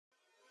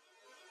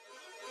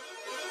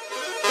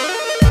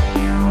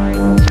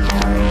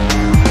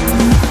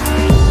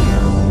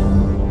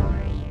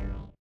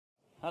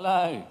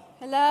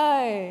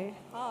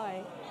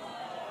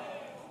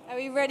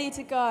ready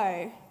to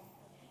go?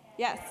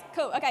 Yes,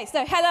 cool. Okay,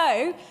 so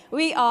hello.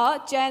 We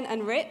are Jen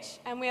and Rich,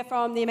 and we are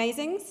from the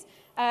Amazings.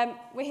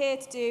 We're here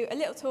to do a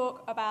little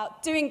talk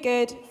about doing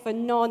good for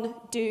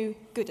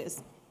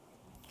non-do-gooders.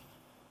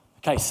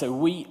 Okay, so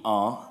we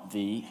are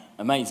the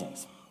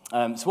Amazings.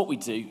 So what we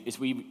do is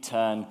we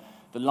turn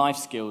the life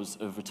skills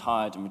of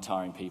retired and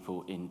retiring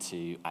people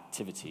into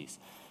activities.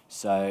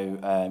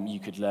 So you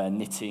could learn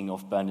knitting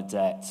off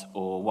Bernadette,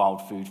 or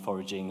wild food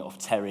foraging off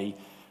Terry,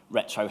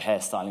 retro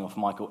hairstyling off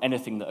Michael,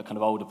 anything that a kind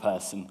of older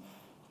person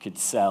could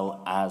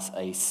sell as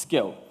a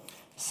skill.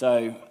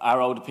 So our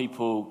older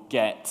people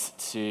get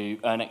to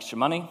earn extra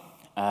money,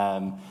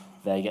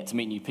 they get to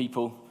meet new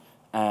people,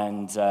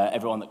 and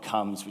everyone that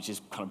comes, which is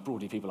kind of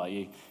broadly people like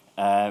you,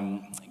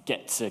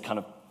 get to kind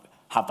of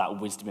have that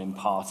wisdom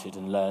imparted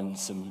and learn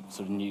some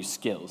sort of new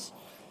skills.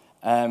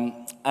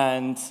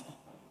 And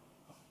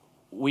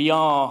we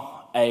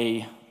are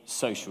a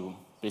social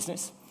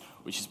business,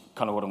 which is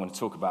kind of what I'm going to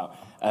talk about.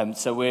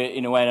 So we're,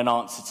 in a way, an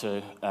answer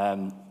to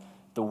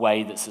the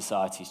way that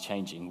society is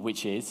changing,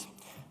 which is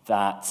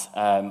that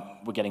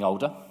we're getting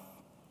older.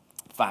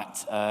 In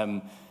fact,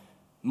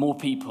 more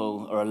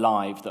people are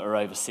alive that are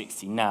over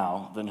 60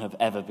 now than have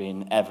ever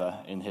been ever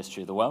in the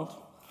history of the world.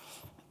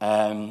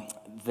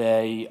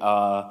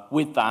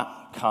 With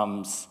that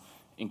comes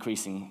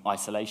increasing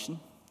isolation.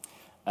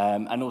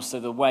 And also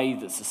the way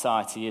that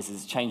society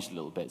is changed a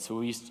little bit. So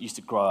we used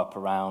to grow up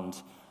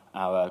around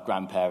our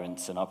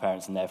grandparents and our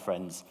parents and their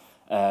friends.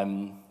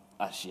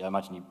 Actually, I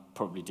imagine you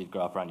probably did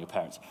grow up around your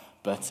parents.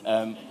 But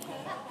there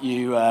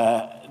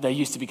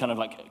used to be kind of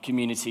like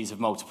communities of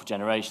multiple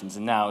generations.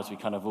 And now, as we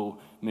kind of all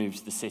moved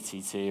to the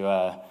city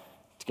to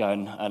go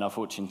and earn our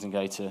fortunes and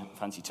go to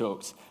fancy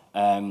talks,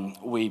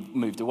 we've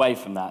moved away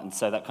from that. And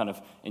so that kind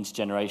of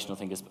intergenerational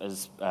thing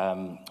has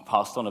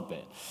passed on a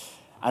bit.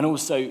 And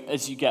also,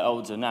 as you get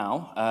older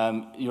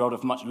now, you're older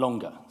for much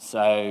longer.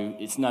 So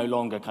it's no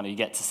longer kind of you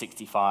get to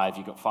 65,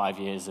 you've got 5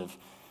 years of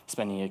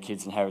spending your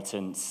kids'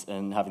 inheritance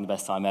and having the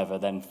best time ever,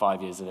 then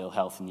 5 years of ill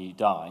health and you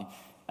die.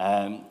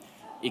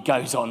 It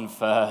goes on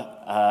for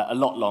a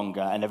lot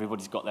longer, and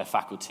everybody's got their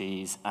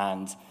faculties.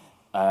 And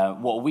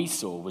what we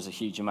saw was a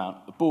huge amount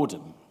of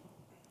boredom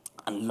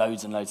and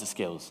loads of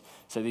skills.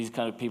 So these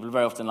kind of people are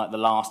very often like the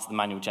last of the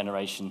manual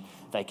generation.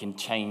 They can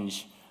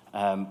change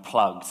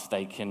plugs,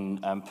 they can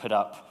put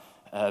up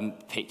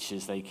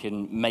pictures, they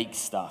can make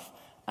stuff,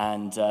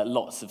 and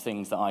lots of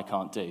things that I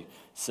can't do.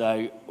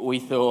 So we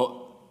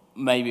thought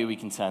maybe we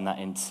can turn that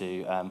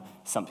into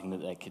something that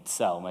they could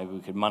sell. Maybe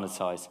we could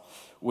monetize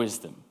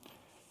wisdom.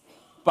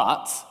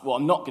 But what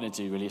I'm not going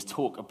to do really is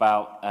talk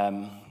about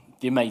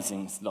the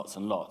Amazings lots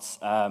and lots.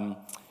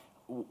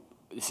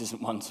 This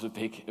isn't one sort of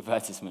big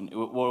advertisement.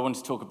 What I wanted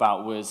to talk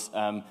about was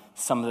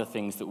some of the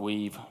things that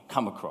we've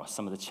come across,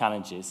 some of the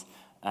challenges,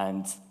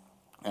 and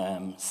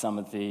some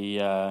of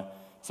the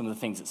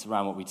things that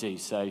surround what we do.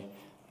 So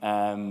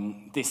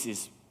this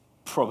is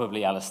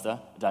probably Alistair,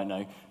 I don't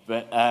know,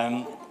 but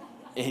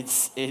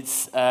it's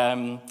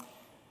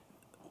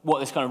what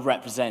this kind of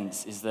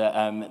represents is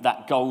that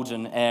that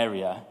golden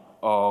area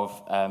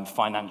of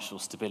financial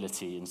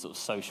stability and sort of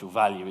social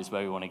value is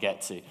where we want to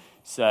get to.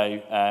 So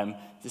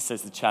this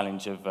says the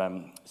challenge of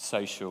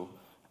social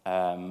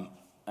and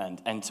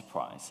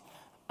enterprise,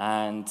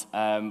 and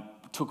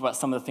talk about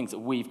some of the things that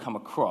we've come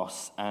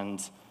across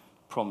and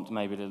prompt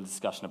maybe a little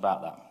discussion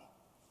about that.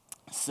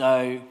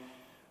 So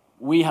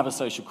we have a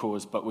social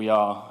cause, but we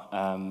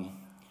are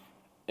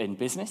in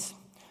business.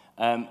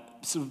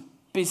 Sort of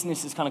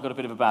business has kind of got a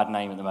bit of a bad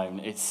name at the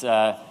moment.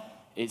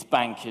 It's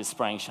bankers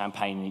spraying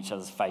champagne in each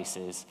other's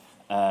faces.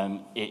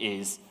 It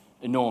is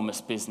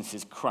enormous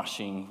businesses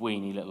crushing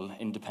weeny little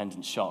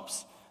independent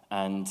shops,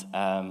 and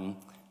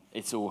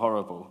it's all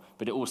horrible.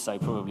 But it also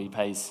probably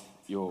pays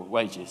your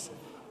wages.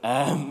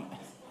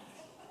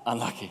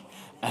 Unlucky.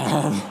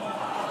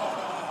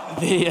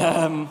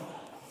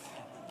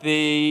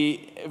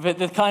 But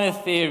the kind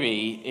of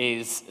theory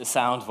is a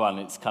sound one.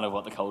 It's kind of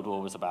what the Cold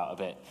War was about a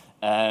bit,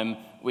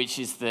 which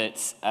is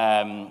that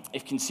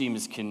if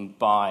consumers can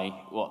buy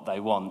what they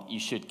want, you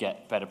should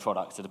get better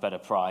products at a better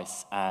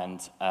price,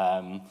 and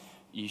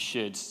you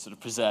should sort of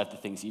preserve the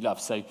things you love.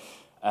 So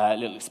a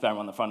little experiment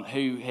on the front.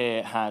 Who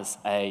here has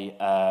a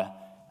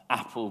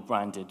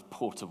Apple-branded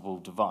portable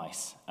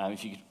device?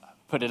 If you could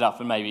put it up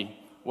and maybe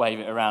wave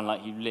it around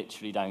like you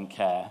literally don't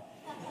care.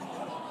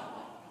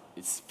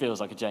 It feels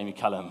like a Jamie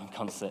Cullum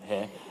concert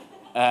here.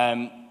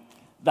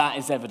 That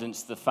is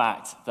evidence to the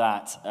fact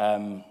that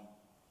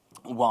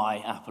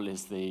why Apple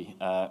is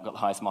got the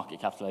highest market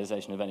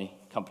capitalization of any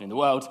company in the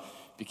world,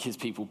 because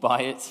people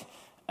buy it.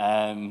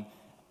 And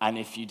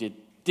if you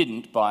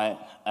didn't buy it,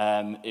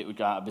 it would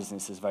go out of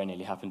business, as very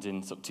nearly happened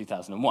in sort of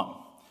 2001.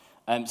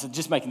 So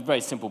just making a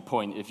very simple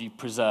point, if you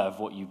preserve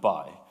what you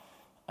buy.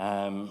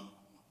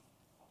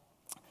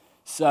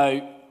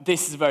 So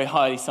this is a very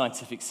highly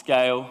scientific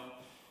scale,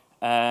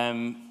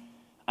 and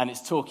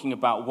it's talking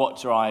about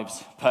what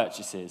drives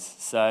purchases.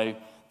 So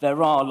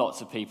there are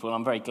lots of people, and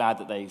I'm very glad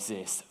that they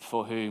exist,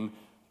 for whom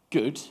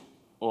good,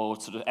 or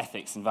sort of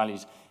ethics and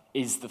values,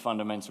 is the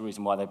fundamental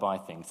reason why they buy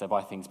things. They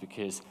buy things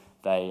because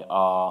they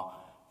are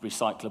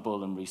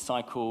recyclable and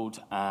recycled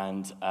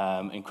and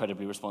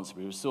incredibly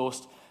responsibly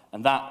resourced.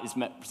 And that is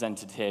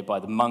represented here by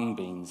the mung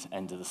beans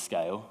end of the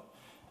scale.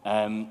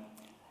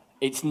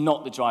 It's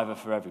not the driver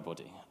for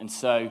everybody. And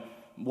so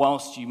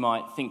whilst you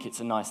might think it's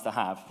a nice to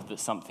have that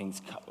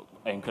something's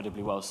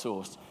incredibly well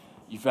sourced,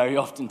 you very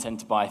often tend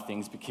to buy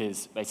things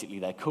because basically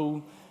they're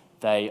cool,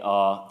 they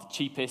are the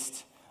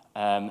cheapest,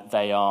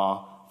 they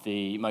are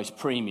the most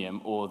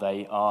premium, or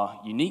they are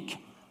unique.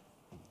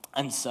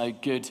 And so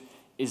good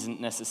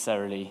isn't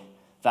necessarily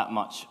that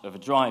much of a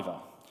driver.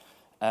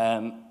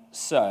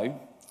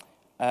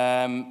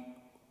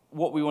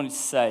 What we wanted to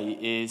say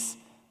is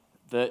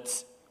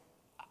that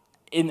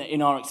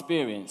in our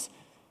experience,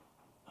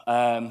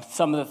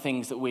 some of the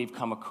things that we've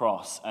come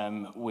across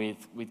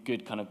with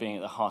good kind of being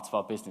at the heart of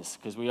our business,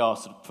 because we are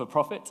sort of for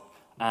profit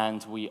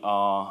and we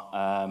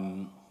are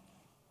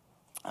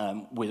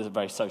with a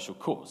very social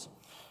cause.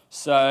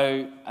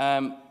 So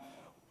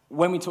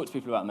when we talk to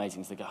people about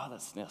Amazingness, they go, oh,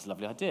 that's a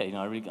lovely idea. You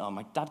know,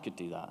 my dad could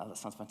do that. Oh, that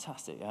sounds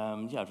fantastic.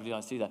 Yeah, I'd really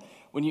like to do that.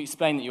 When you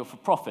explain that you're for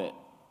profit,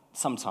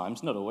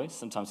 sometimes, not always,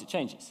 sometimes it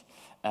changes.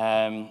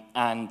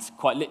 And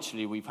quite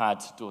literally, we've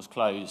had doors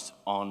closed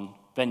on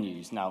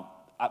venues. Now,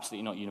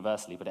 absolutely not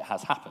universally, but it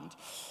has happened.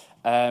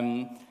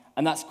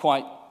 And that's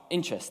quite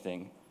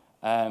interesting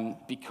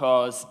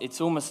because it's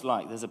almost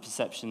like there's a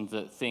perception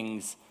that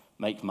things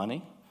make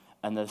money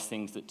and there's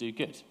things that do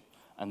good.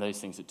 And those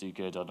things that do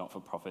good are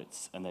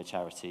not-for-profits and they're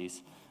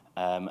charities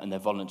and they're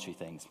voluntary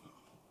things.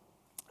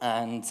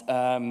 And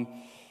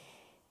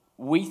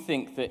we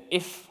think that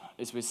if,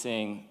 as we're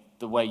seeing,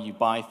 the way you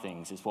buy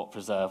things is what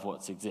preserve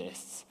what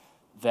exists,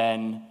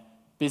 then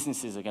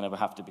businesses are going to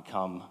have to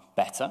become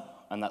better,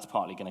 and that's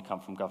partly going to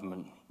come from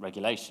government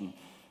regulation,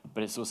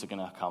 but it's also going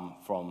to come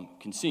from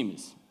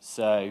consumers.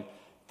 So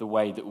the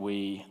way that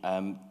we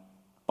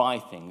buy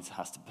things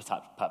has to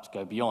perhaps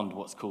go beyond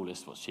what's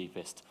coolest, what's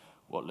cheapest,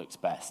 what looks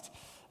best.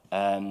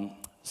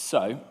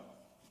 So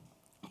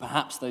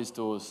perhaps those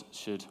doors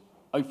should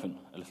open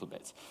a little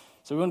bit.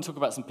 So we want to talk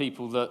about some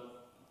people that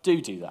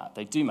do that.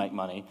 They do make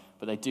money,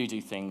 but they do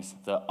things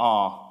that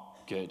are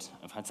good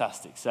and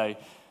fantastic. So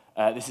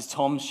this is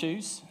Tom's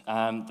shoes.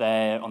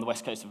 They're on the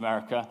west coast of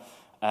America.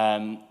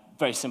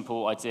 Very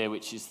simple idea,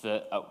 which is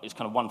that it's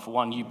kind of one for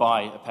one. You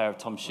buy a pair of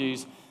Tom's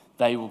shoes,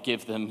 they will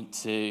give them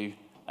to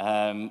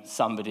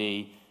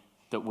somebody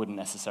that wouldn't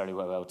necessarily be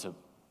able to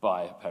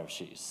buy a pair of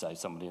shoes, so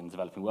somebody in the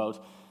developing world.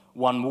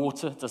 One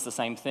Water does the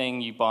same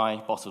thing. You buy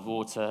bottled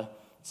water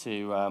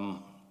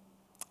to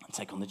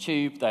take on the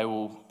tube. They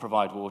will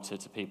provide water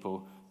to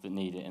people that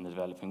need it in the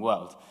developing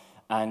world.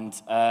 And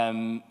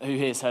who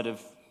here's heard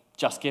of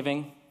Just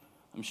Giving?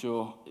 I'm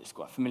sure it's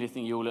quite a familiar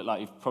thing. You all look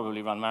like you've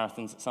probably run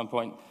marathons at some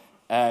point.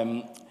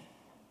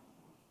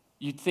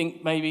 You'd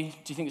think maybe,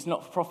 do you think it's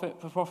not for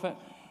profit?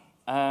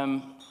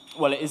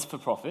 Well, it is for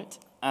profit,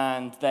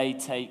 and they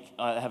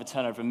have a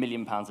turnover of £1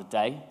 million a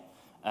day.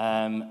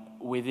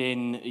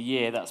 Within a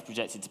year, that's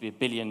projected to be £1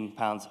 billion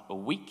a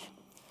week.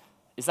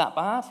 Is that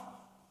bad?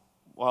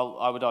 Well,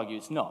 I would argue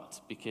it's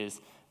not,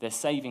 because they're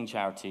saving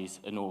charities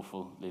an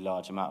awfully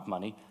large amount of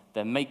money.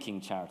 They're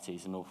making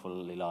charities an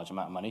awfully large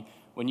amount of money.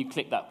 When you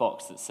click that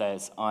box that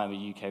says, I am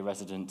a UK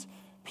resident,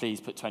 please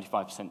put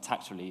 25%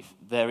 tax relief,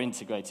 they're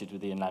integrated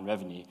with the inland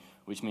revenue,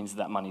 which means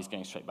that money is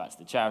going straight back to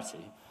the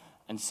charity.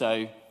 And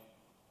so,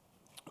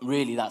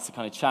 really, that's the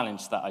kind of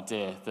challenge, that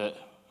idea that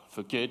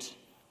for good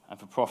and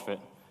for profit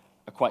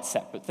are quite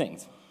separate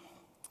things.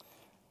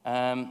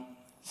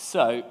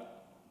 So,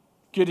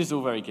 good is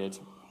all very good.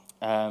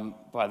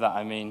 By that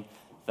I mean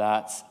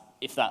that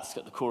if that's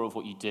at the core of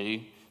what you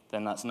do,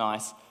 then that's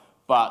nice.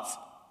 But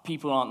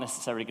people aren't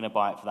necessarily going to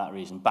buy it for that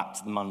reason, back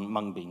to the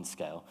mung bean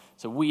scale.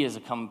 So we as a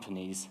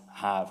companies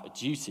have a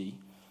duty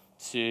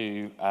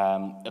to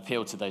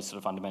appeal to those sort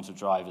of fundamental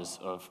drivers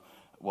of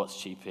what's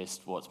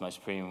cheapest, what's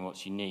most premium,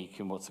 what's unique,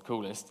 and what's the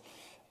coolest.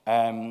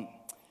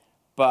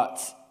 But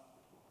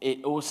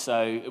it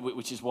also,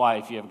 which is why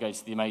if you ever go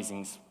to the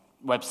Amazingness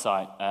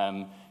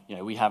website,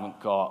 we haven't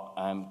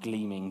got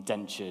gleaming,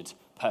 dentured,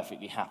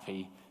 perfectly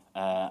happy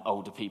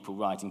older people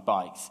riding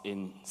bikes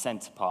in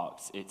centre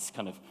parks. It's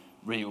kind of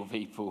real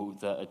people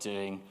that are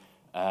doing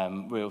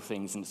real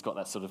things, and it's got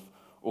that sort of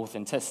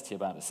authenticity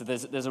about it. So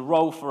there's a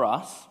role for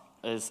us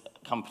as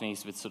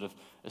companies with sort of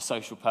a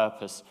social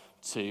purpose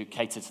to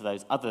cater to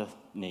those other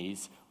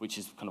needs, which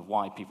is kind of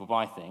why people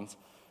buy things.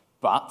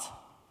 But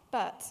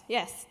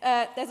yes,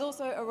 there's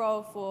also a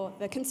role for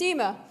the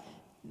consumer.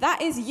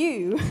 That is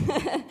you.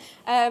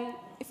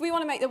 If we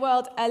want to make the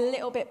world a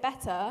little bit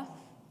better,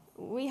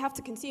 we have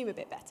to consume a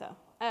bit better.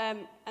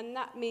 And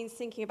that means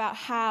thinking about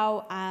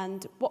how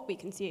and what we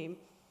consume.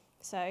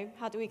 So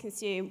how do we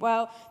consume?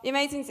 Well, the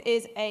Amazingness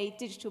is a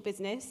digital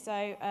business,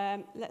 so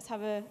let's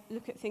have a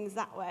look at things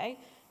that way.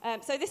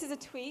 So this is a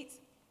tweet.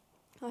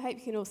 I hope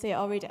you can all see it.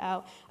 I'll read it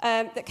out.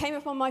 That came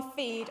up on my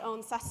feed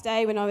on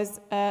Saturday when I was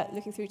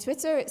looking through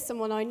Twitter. It's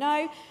someone I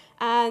know.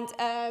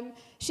 And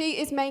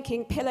she is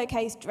making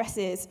pillowcase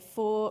dresses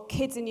for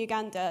kids in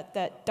Uganda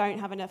that don't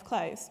have enough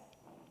clothes.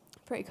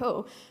 Pretty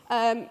cool.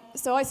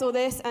 So I saw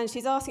this, and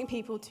she's asking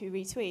people to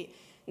retweet.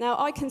 Now,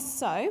 I can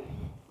sew,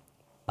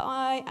 but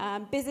I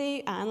am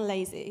busy and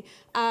lazy,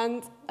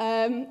 and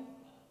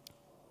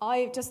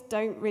I just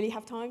don't really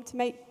have time to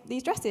make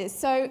these dresses.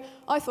 So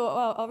I thought,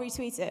 well, I'll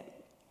retweet it,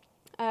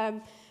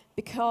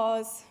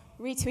 because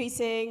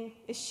retweeting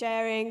is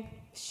sharing.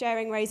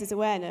 Sharing raises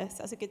awareness.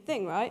 That's a good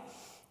thing, right?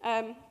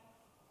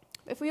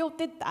 If we all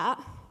did that,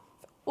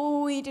 if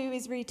all we do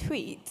is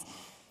retweet,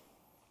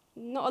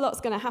 not a lot's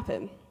going to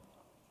happen.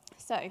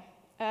 So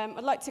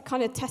I'd like to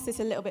kind of test this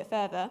a little bit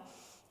further.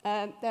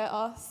 There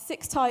are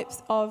 6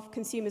 types of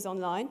consumers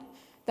online.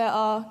 There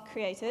are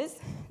creators,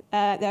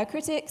 there are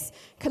critics,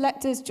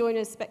 collectors,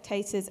 joiners,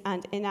 spectators,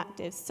 and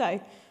inactives.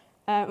 So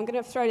I'm going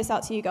to throw this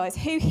out to you guys.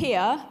 Who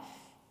here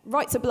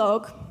writes a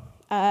blog,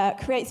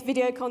 creates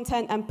video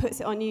content and puts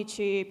it on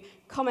YouTube,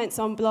 comments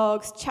on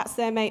blogs, chats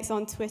their mates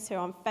on Twitter,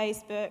 on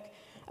Facebook,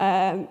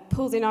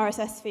 pulls in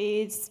RSS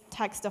feeds,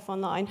 tags stuff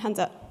online? Hands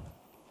up.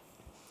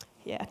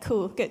 Yeah,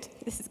 cool, good.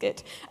 This is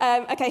good.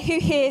 Okay, who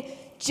here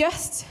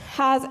just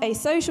has a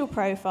social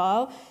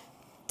profile,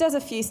 does a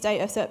few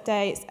status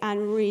updates,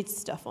 and reads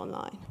stuff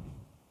online?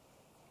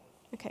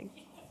 Okay,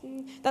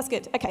 that's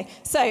good. Okay,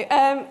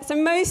 so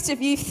most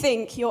of you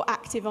think you're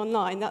active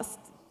online. That's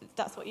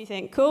what you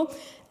think. Cool.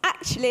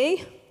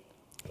 Actually,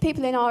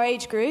 people in our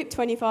age group,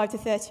 25 to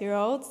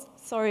 30-year-olds,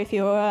 sorry if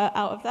you're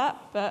out of that,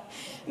 but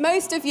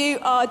most of you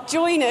are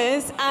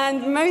joiners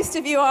and most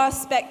of you are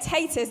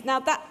spectators. Now,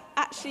 that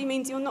actually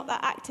means you're not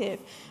that active.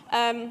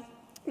 I'm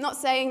not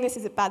saying this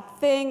is a bad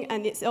thing,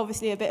 and it's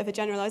obviously a bit of a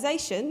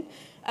generalization.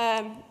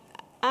 And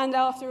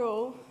after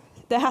all,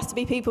 there has to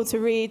be people to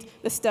read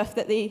the stuff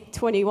that the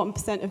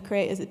 21% of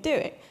creators are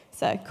doing.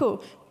 So,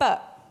 cool.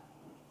 But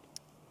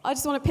I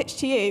just want to pitch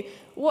to you,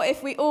 what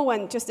if we all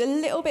went just a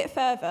little bit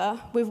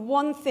further with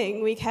one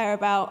thing we care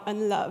about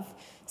and love?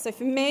 So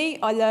for me,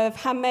 I love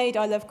handmade,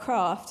 I love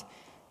craft.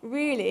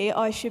 Really,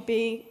 I should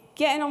be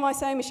getting on my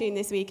sewing machine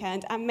this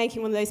weekend and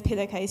making one of those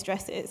pillowcase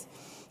dresses.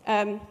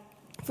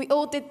 If we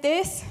all did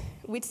this,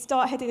 we'd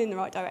start heading in the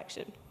right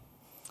direction.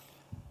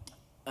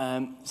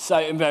 So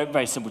in very,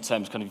 very simple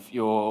terms, kind of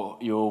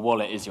your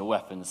wallet is your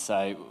weapon.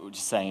 So what we're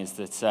just saying is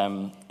that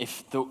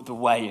if the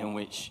way in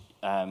which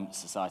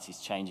society is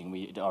changing,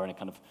 we are in a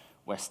kind of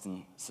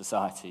Western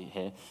society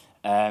here,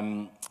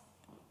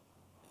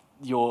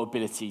 your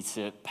ability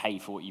to pay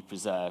for what you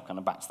preserve, kind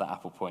of back to that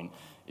Apple point,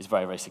 is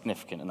very, very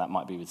significant, and that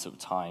might be with sort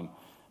of time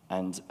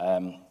and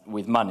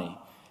with money.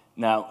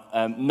 Now,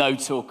 no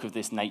talk of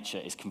this nature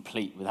is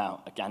complete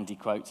without a Gandhi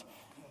quote.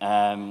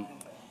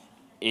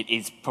 It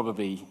is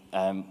probably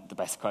the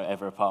best quote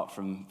ever, apart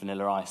from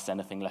Vanilla Ice,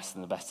 anything less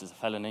than the best is a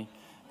felony.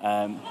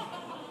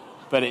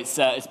 But it's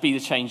be the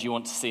change you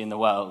want to see in the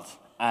world.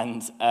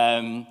 And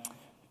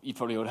you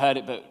probably all heard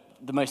it, but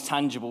the most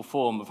tangible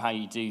form of how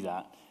you do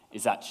that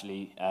is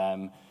actually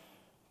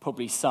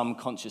probably some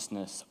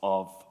consciousness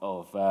of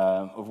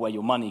where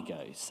your money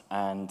goes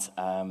and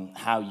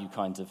how you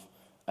kind of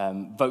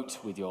vote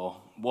with your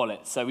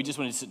wallet. So we just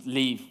wanted to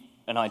leave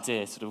an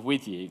idea sort of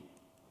with you,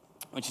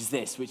 which is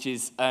this, which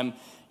is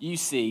you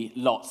see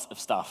lots of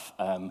stuff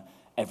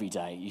every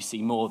day. You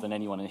see more than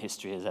anyone in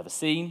history has ever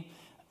seen,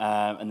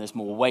 and there's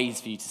more ways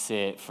for you to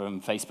see it,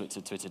 from Facebook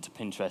to Twitter to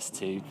Pinterest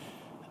to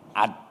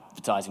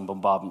advertising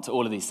bombardment to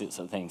all of these sorts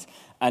of things.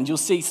 And you'll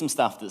see some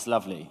stuff that's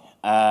lovely.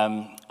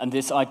 And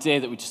this idea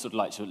that we just sort of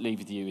like to leave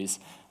with you is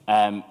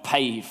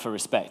pay for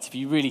respect. If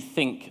you really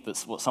think that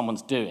what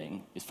someone's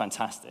doing is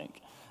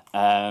fantastic,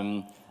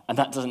 and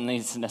that doesn't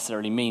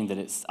necessarily mean that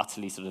it's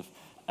utterly sort of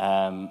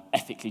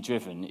ethically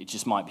driven. It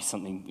just might be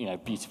something,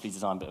 beautifully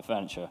designed bit of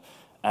furniture.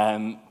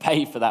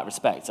 Pay for that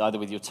respect, either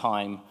with your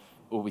time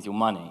or with your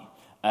money,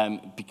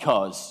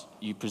 because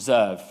you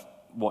preserve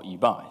what you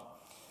buy.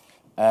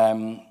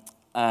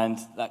 And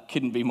that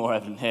couldn't be more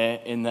evident here,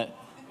 in that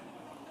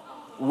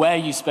where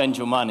you spend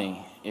your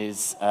money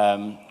is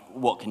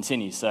what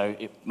continues. So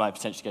it might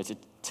potentially go to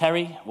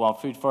Terry, wild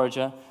food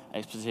forager,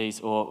 expertise,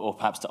 or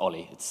perhaps to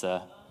Ollie. It's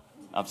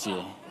up to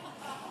you.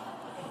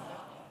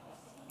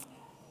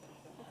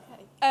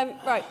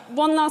 Right,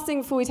 one last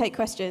thing before we take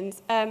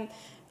questions.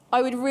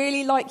 I would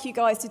really like you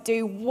guys to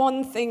do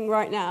one thing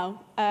right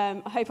now.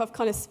 I hope I've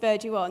kind of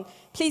spurred you on.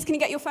 Please, can you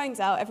get your phones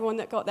out, everyone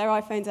that got their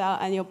iPhones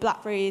out, and your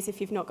BlackBerries if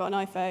you've not got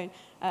an iPhone,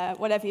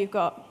 whatever you've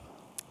got.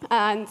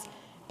 And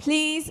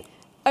please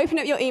open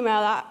up your email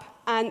app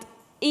and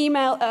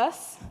email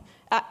us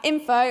at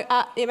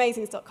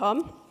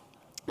info@theamazings.com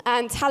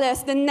and tell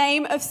us the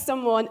name of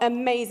someone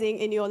amazing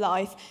in your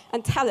life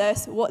and tell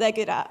us what they're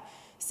good at.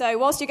 So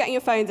whilst you're getting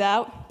your phones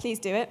out, please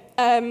do it.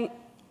 I'm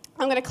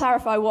going to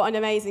clarify what an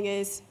amazing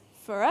is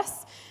for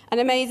us. An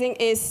amazing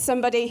is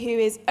somebody who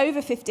is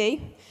over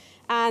 50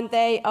 and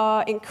they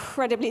are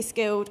incredibly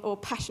skilled or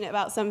passionate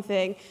about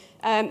something.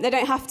 They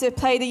don't have to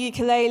play the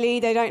ukulele,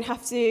 they don't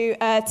have to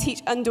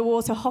teach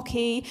underwater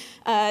hockey,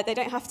 they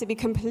don't have to be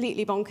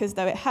completely bonkers,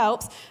 though it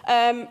helps,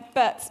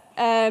 but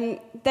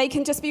they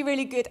can just be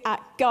really good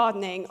at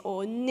gardening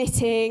or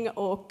knitting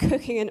or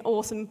cooking an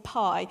awesome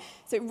pie,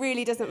 so it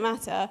really doesn't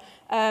matter.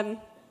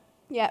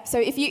 Yeah, so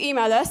if you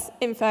email us,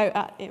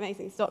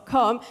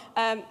 info@amazingness.com,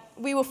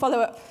 we will follow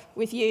up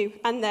with you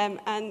and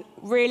them and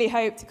really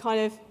hope to kind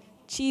of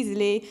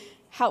cheesily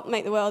help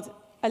make the world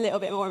a little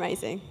bit more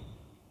amazing.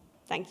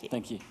 Thank you.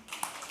 Thank you.